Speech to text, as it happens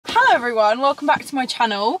everyone, welcome back to my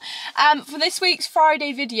channel. For this week's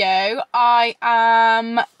Friday video, I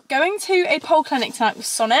am going to a pole clinic tonight with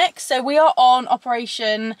Sonic. So we are on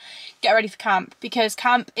Operation Get Ready for Camp because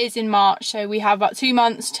camp is in March, so we have about 2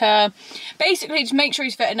 months to basically just make sure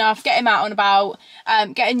he's fit enough, get him out and about,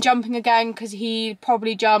 get him jumping again because he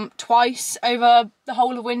probably jumped twice over the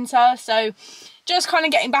whole of winter. So just kind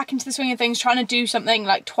of getting back into the swing of things, trying to do something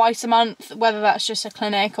like twice a month, whether that's just a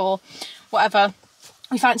clinic or whatever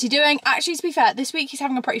we fancy doing. Actually, to be fair, this week he's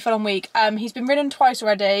having a pretty full-on week. He's been ridden twice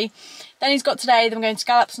already. Then he's got today. Then we're going to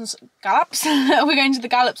Gallops. We're going to the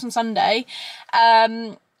Gallops on Sunday.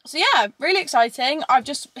 So yeah, really exciting. I've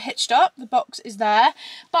just hitched up. The box is there,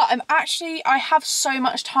 but I have so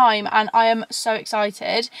much time, and I am so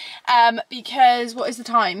excited because what is the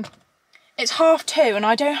time? It's 2:30 and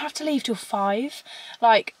I don't have to leave till 5.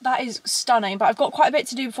 Like, that is stunning. But I've got quite a bit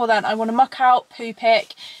to do before then. I want to muck out, poo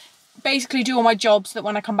pick, basically do all my jobs so that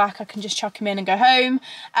when I come back I can just chuck him in and go home.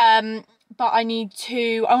 But I want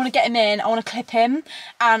to get him in, I want to clip him,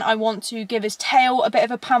 and I want to give his tail a bit of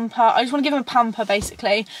a pamper. I just want to give him a pamper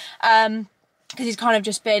basically, because he's kind of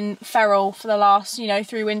just been feral for the last,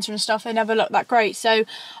 through winter and stuff. They never look that great. So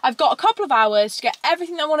I've got a couple of hours to get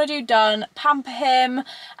everything I want to do done, pamper him,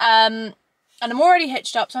 and I'm already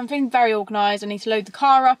hitched up, so I'm feeling very organised. I need to load the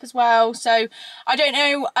car up as well. So I don't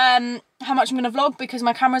know how much I'm going to vlog because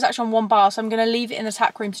my camera's actually on 1 bar, so I'm going to leave it in the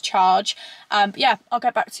tack room to charge. But yeah, I'll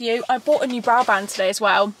get back to you. I bought a new brow band today as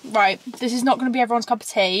well. Right, this is not going to be everyone's cup of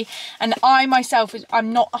tea, and I myself,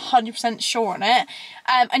 I'm not 100% sure on it.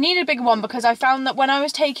 I needed a bigger one because I found that when I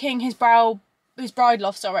was taking his bridle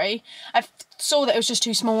off, I saw that it was just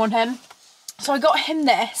too small on him. So I got him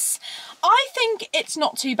this. I think it's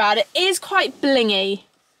not too bad. It is quite blingy,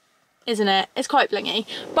 isn't it? It's quite blingy,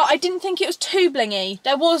 but I didn't think it was too blingy.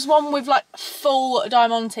 There was one with like full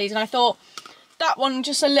diamantes, and I thought that one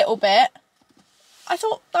just a little bit. I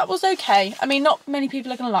thought that was okay. I mean, not many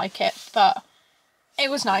people are going to like it, but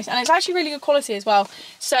it was nice, and it's actually really good quality as well.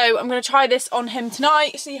 So I'm going to try this on him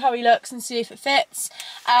tonight, see how he looks and see if it fits.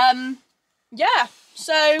 Yeah,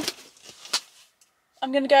 so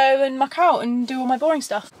I'm gonna go and muck out and do all my boring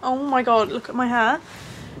stuff. Oh my god, look at my hair.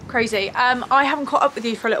 Crazy. I haven't caught up with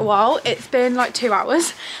you for a little while. It's been like 2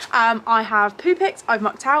 hours. I have poo picked, I've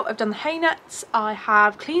mucked out, I've done the hay nets, I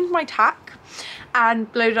have cleaned my tack and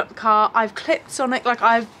loaded up the car. I've clipped Sonic, like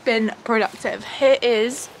I've been productive. Here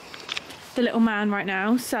is the little man right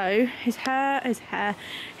now. So his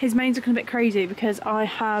mane's looking a bit crazy because I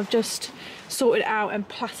have just sorted it out and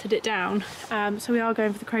plaited it down. So we are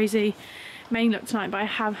going for the crazy mane look tonight, but I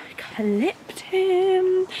have clipped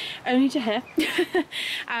him only to here.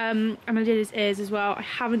 And I did his ears as well. I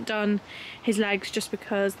haven't done his legs just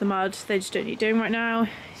because the mud, they just don't need doing right now.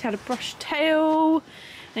 He's had a brushed tail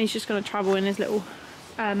and he's just going to travel in his little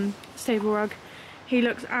stable rug. He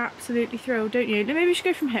looks absolutely thrilled, don't you? Maybe we should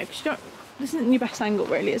go from here because this isn't your best angle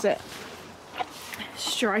really, is it?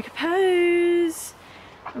 Strike a pose.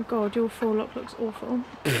 Oh god, your forelock looks awful.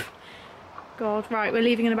 God, right, we're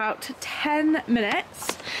leaving in about 10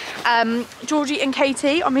 minutes. Georgie and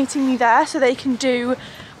Katie are meeting me there so they can do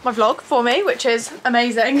my vlog for me, which is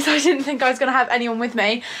amazing because I didn't think I was going to have anyone with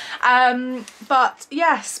me. But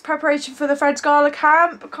yes, preparation for the Fred's Gala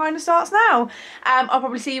camp kind of starts now. I'll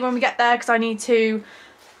probably see you when we get there because I need to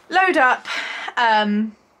load up,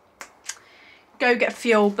 go get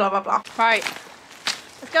fuel, blah, blah, blah. Right,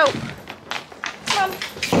 let's go. Come on.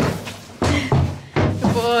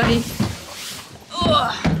 Good boy.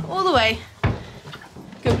 All the way.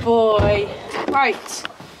 Good boy. Right,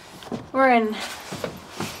 we're in.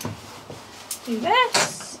 Do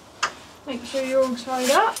this. Make sure you're all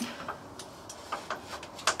tied up.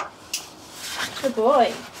 Good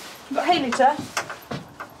boy. You've got hay litter.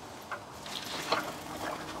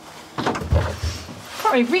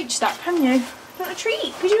 Can't really reach that, can you? You want a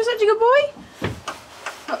treat? Because you were such a good boy.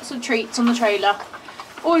 Lots of treats on the trailer.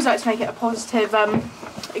 Always like to make it a positive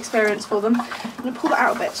experience for them. I'm going to pull that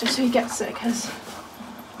out a bit just so he gets it because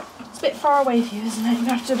it's a bit far away for you, isn't it? You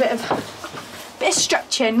have to do a bit of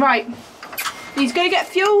stretching. Right, need to go get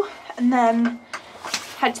fuel and then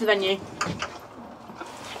head to the venue.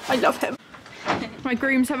 I love him. My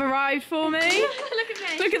grooms have arrived for me. Look at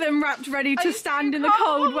me. Look at them wrapped ready to stand in the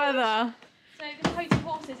cold weather. So the coated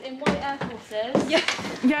horses in white Air Forces.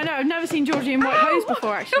 Yeah, no, I've never seen Georgie in white hose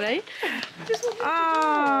before actually.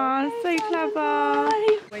 Ah, so clever.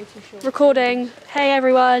 Way too short. Recording. Hey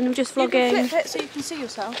everyone, I'm just vlogging. You can flip it so you can see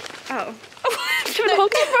yourself. Oh.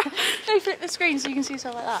 No, flip the screen so you can see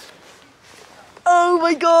yourself like that. Oh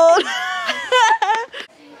my god.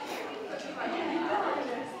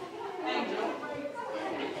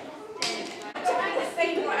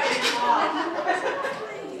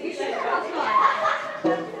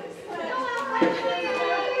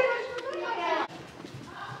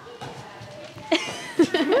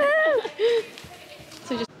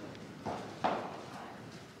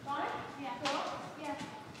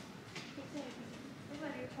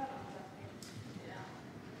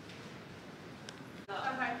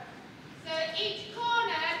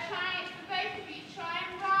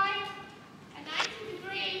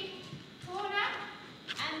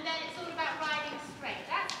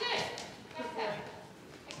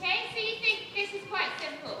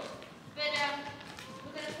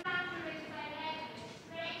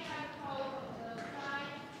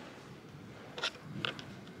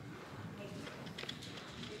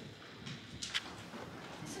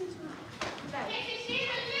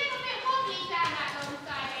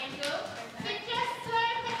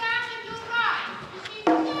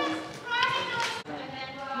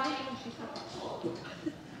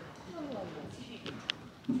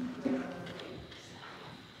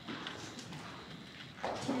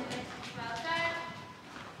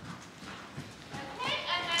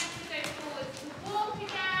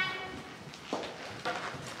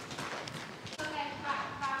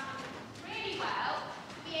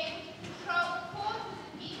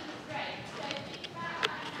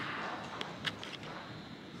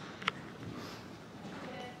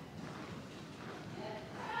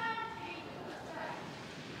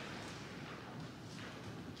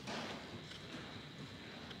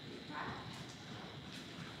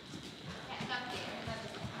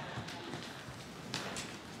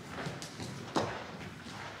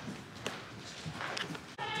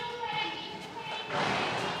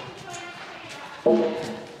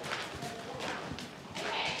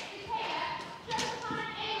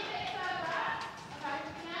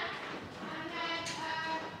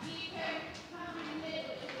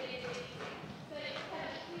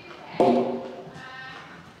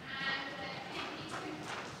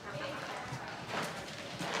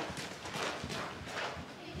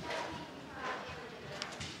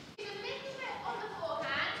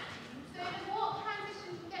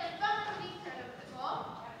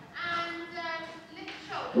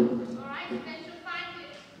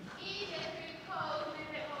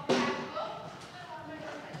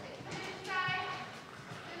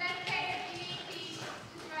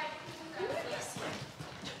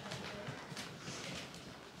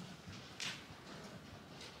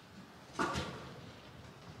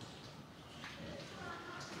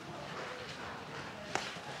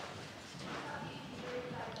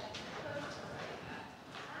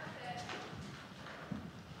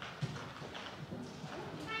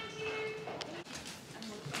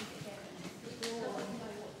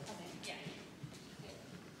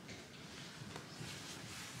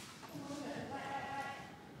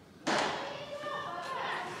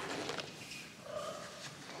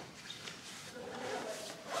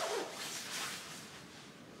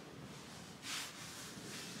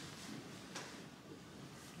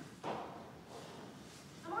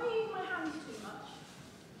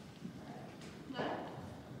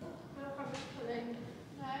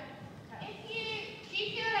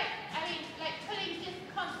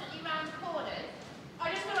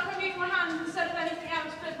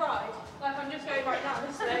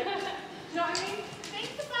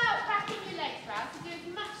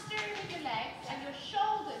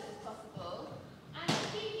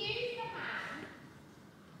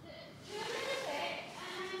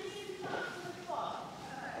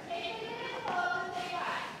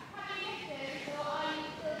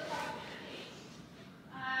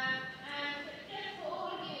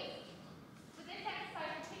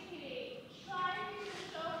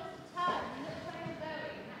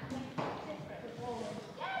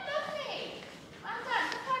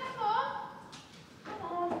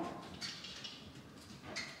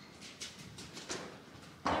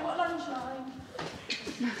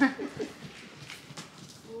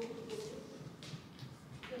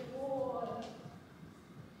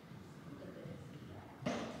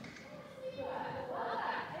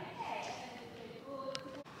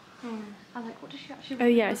 I like, what does she actually... Oh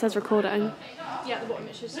yeah, it says recording. Yeah, at the bottom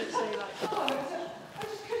it should say like...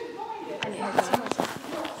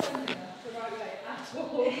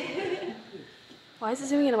 Why is it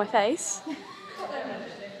zooming in on my face? Lovely,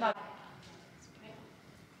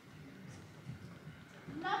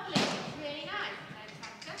 really nice.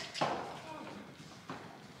 Yeah, good job.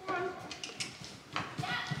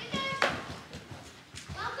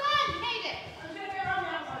 Well done, you made it. I'm going to go around the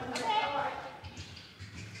outside. Okay.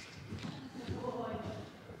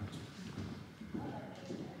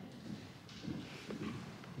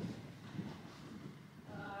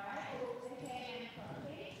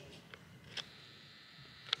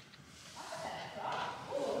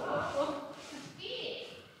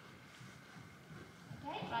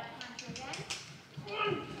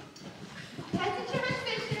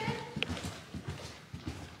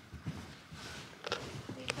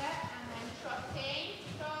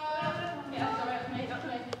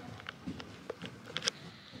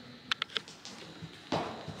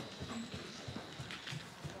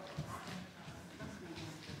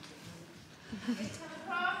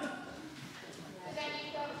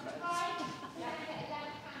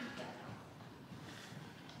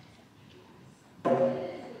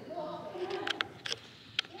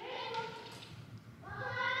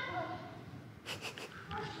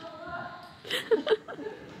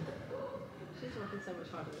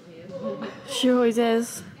 She always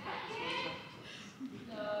is.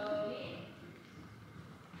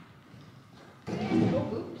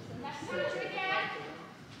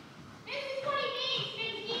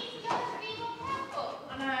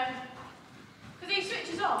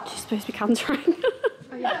 She's supposed to be cantering.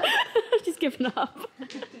 Oh, yeah. She's given up.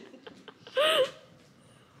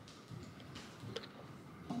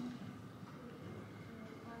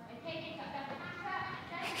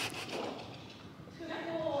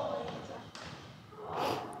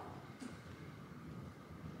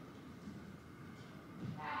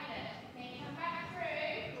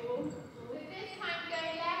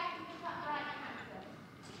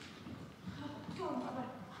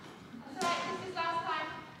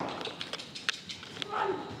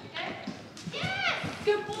 Yes!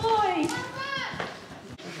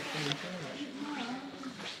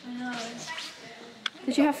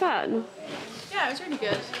 Did you have fun? Yeah, it was really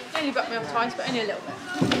good. It only bumped me off twice, but only a little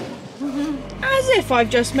bit. As if I've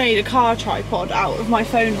just made a car tripod out of my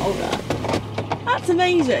phone holder. That's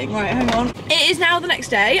amazing. Right, hang on. It is now the next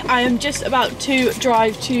day. I am just about to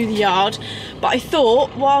drive to the yard, but I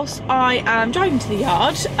thought whilst I am driving to the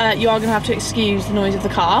yard, you are going to have to excuse the noise of the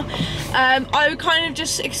car. I would kind of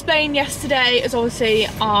just explain yesterday, as obviously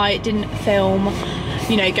I didn't film,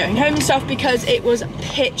 you know, going home and stuff because it was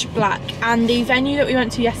pitch black, and the venue that we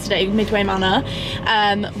went to yesterday, Midway Manor,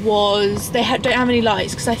 don't have any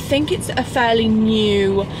lights because I think it's a fairly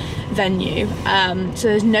new venue, so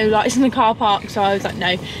there's no lights in the car park. So I was like,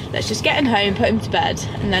 no, let's just get him home, put him to bed,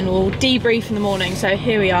 and then we'll debrief in the morning. So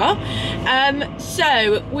here we are.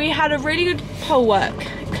 So we had a really good pole work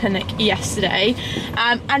clinic yesterday,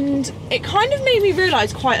 and it kind of made me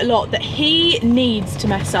realise quite a lot that he needs to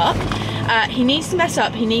mess up. He needs to mess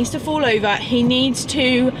up, he needs to fall over, he needs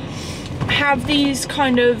to have these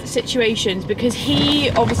kind of situations, because he,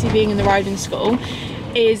 obviously being in the riding school,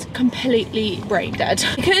 is completely brain dead.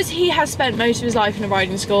 Because he has spent most of his life in a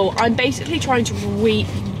riding school, I'm basically trying to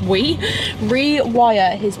rewire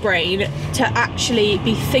his brain to actually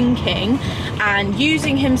be thinking and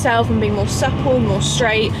using himself and being more supple, more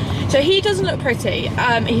straight. So he doesn't look pretty.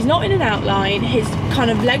 He's not in an outline, his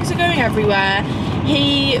kind of legs are going everywhere.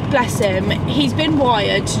 He, bless him, he's been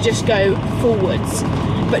wired to just go forwards,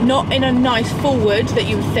 but not in a nice forward that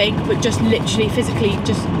you would think, but just literally physically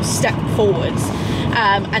just step forwards,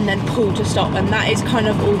 and then pull to stop, and that is kind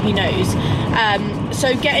of all he knows.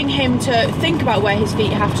 So getting him to think about where his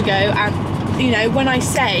feet have to go, and you know, when I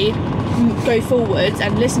say go forwards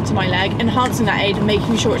and listen to my leg, enhancing that aid and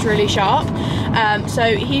making sure it's really sharp.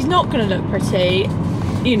 So he's not going to look pretty,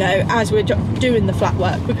 you know, as we're doing the flat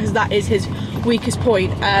work, because that is his weakest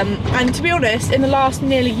point. And to be honest, in the last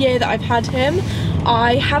nearly year that I've had him,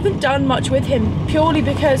 I haven't done much with him, purely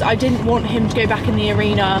because I didn't want him to go back in the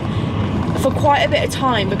arena for quite a bit of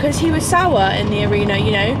time, because he was sour in the arena,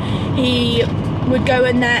 you know. He would go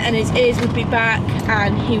in there and his ears would be back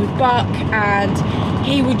and he would buck and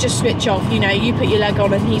he would just switch off. You know, you put your leg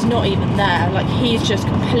on and he's not even there, like he's just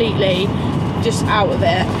completely just out of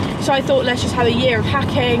it. So I thought, let's just have a year of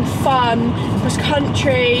hacking, fun, cross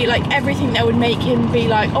country, like everything that would make him be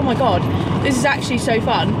like, oh my god, this is actually so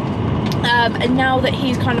fun. And now that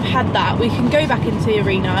he's kind of had that, we can go back into the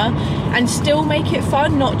arena and still make it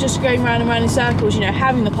fun, not just going round and round in circles, you know,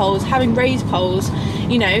 having the poles, having raised poles,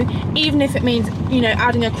 you know, even if it means, you know,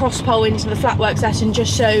 adding a cross pole into the flat work session,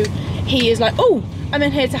 just so he is like, oh, I'm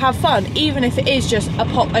in here to have fun, even if it is just a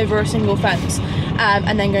pop over a single fence,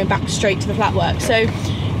 and then going back straight to the flat work. So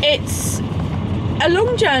it's a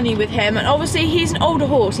long journey with him, and obviously he's an older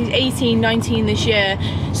horse, he's 18, 19 this year,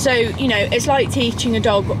 so you know, it's like teaching a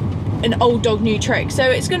dog, an old dog, new tricks. So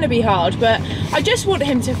it's going to be hard, but I just want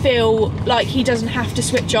him to feel like he doesn't have to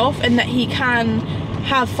switch off and that he can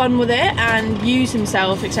have fun with it and use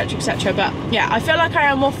himself, etc, etc. But yeah, I feel like I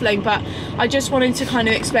am waffling, but I just wanted to kind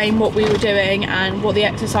of explain what we were doing and what the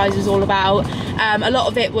exercise is all about. A lot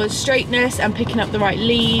of it was straightness and picking up the right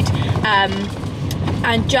lead,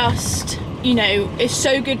 and just, you know, it's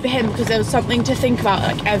so good for him because there was something to think about,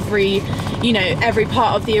 like every, you know, every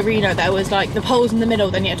part of the arena. There was like the poles in the middle,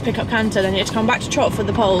 then you had to pick up canter, then you had to come back to trot for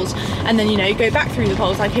the poles, and then, you know, go back through the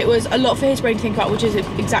poles. Like it was a lot for his brain to think about, which is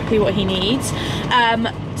exactly what he needs.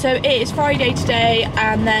 So it is Friday today,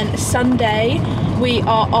 and then Sunday we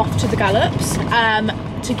are off to the gallops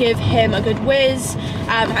to give him a good whiz,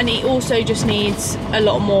 and he also just needs a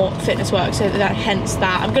lot more fitness work, so that hence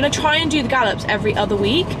that I'm going to try and do the gallops every other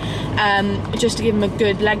week, just to give him a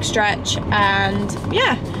good leg stretch. And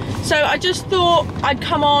yeah, so I just thought I'd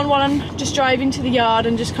come on while I'm just driving to the yard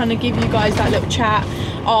and just kind of give you guys that little chat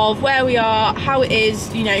of where we are, how it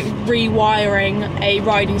is, you know, rewiring a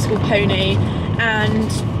riding school pony,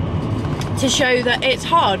 and to show that it's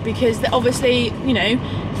hard, because obviously, you know,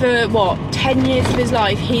 for what, 10 years of his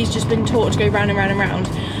life he's just been taught to go round and round and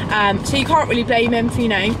round, so you can't really blame him for, you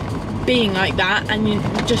know, being like that and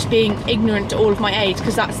just being ignorant to all of my aids,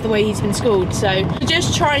 because that's the way he's been schooled. So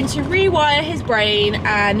just trying to rewire his brain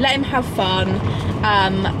and let him have fun,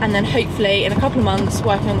 and then hopefully in a couple of months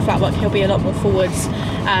working on the flat work he'll be a lot more forwards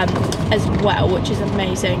as well, which is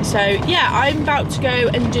amazing. So yeah, I'm about to go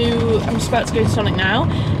and I'm just about to go to Sonic now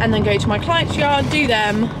and then go to my client's yard, do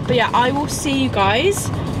them. But yeah, I will see you guys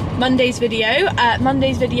Monday's video.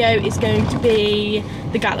 Monday's video is going to be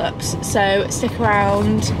the gallops, so stick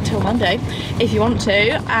around till Monday if you want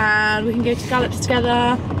to, and we can go to the gallops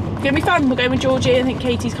together. It's gonna be fun. We're going with Georgie, I think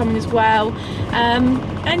Katie's coming as well,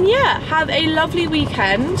 and yeah, have a lovely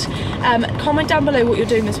weekend. Comment down below what you're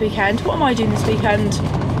doing this weekend. What am I doing this weekend?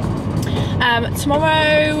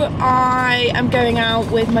 Tomorrow I am going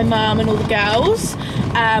out with my mum and all the girls.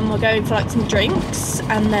 We're going for like some drinks,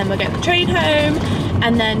 and then we're getting the train home,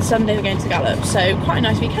 and then Sunday we're going to the Gallop. So quite a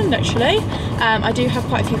nice weekend actually. I do have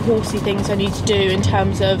quite a few horsey things I need to do in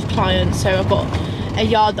terms of clients, so I've got a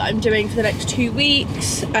yard that I'm doing for the next 2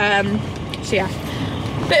 weeks. So yeah,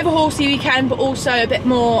 bit of a horsey weekend, but also a bit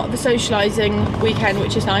more of a socialising weekend,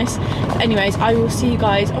 which is nice. Anyways, I will see you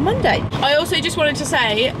guys on Monday. I also just wanted to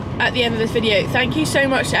say at the end of this video, thank you so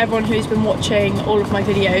much to everyone who's been watching all of my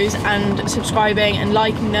videos and subscribing and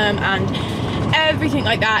liking them and everything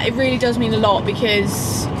like that. It really does mean a lot,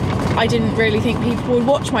 because I didn't really think people would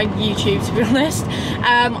watch my YouTube, to be honest.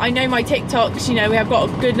 I know my TikToks, you know, we have got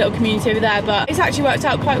a good little community over there, but it's actually worked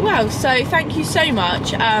out quite well, so thank you so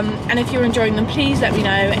much. And if you're enjoying them, please let me know,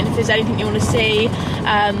 and if there's anything you want to see,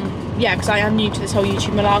 yeah, because I am new to this whole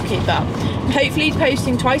YouTube malarkey, but I'm hopefully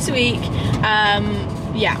posting twice a week.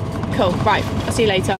 Yeah, cool, right, I'll see you later.